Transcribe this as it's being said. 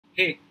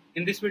Hey,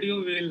 in this video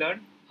we will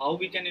learn how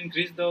we can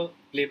increase the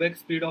playback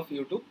speed of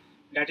YouTube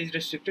that is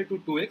restricted to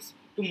 2x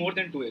to more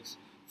than 2x.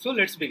 So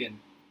let's begin.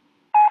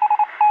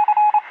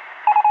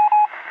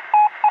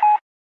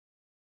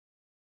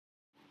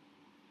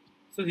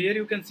 So here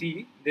you can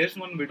see there's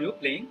one video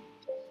playing.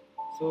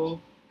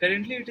 So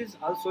currently it is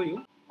also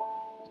you.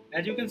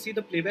 As you can see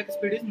the playback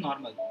speed is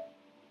normal.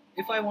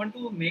 If I want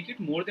to make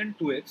it more than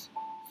 2x,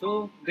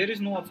 so there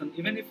is no option.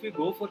 Even if we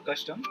go for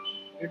custom,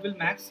 it will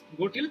max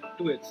go till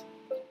 2x.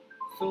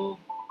 So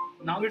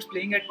now it's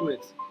playing at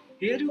 2x.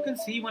 Here you can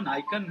see one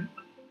icon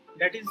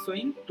that is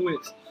showing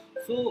 2x.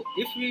 So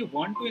if we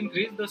want to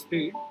increase the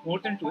speed more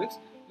than 2x,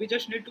 we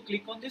just need to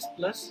click on this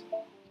plus.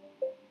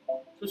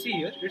 So see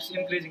here it's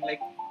increasing like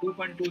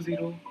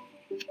 2.20.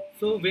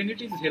 So when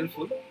it is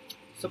helpful,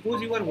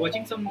 suppose you are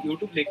watching some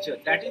YouTube lecture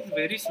that is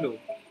very slow.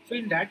 So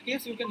in that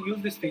case you can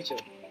use this feature.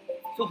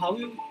 So how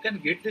you can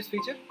get this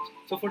feature?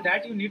 So for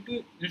that you need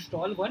to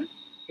install one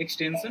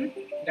extension,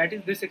 that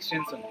is this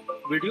extension,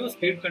 video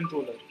speed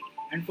controller.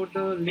 And for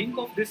the link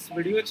of this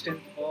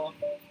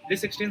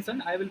this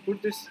extension, I will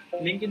put this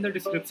link in the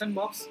description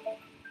box.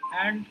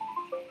 And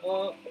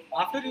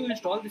after you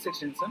install this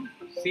extension,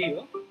 see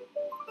here.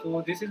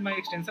 So this is my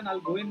extension. I'll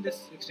go in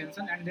this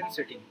extension and then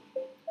setting.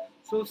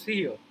 So see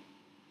here,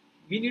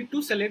 we need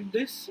to select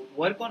this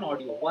work on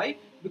audio. Why?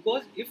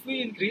 Because if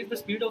we increase the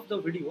speed of the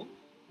video,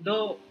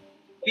 the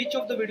pitch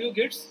of the video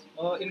gets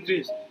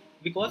increased.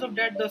 Because of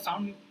that the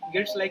sound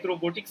gets like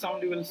robotic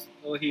sound you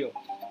will hear.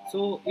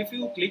 So if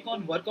you click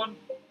on work on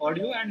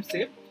audio and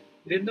save,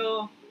 then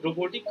the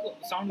robotic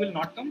sound will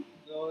not come.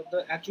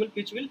 The actual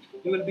pitch will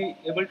you will be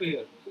able to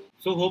hear.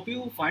 So hope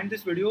you find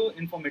this video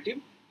informative.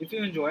 If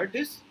you enjoyed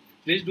this,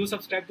 please do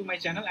subscribe to my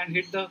channel and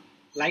hit the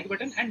like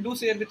button, and do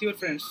share with your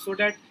friends so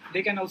that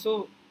they can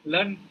also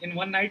learn in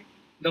one night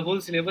the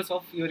whole syllabus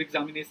of your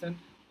examination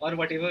or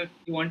whatever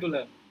you want to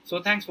learn.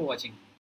 So thanks for watching.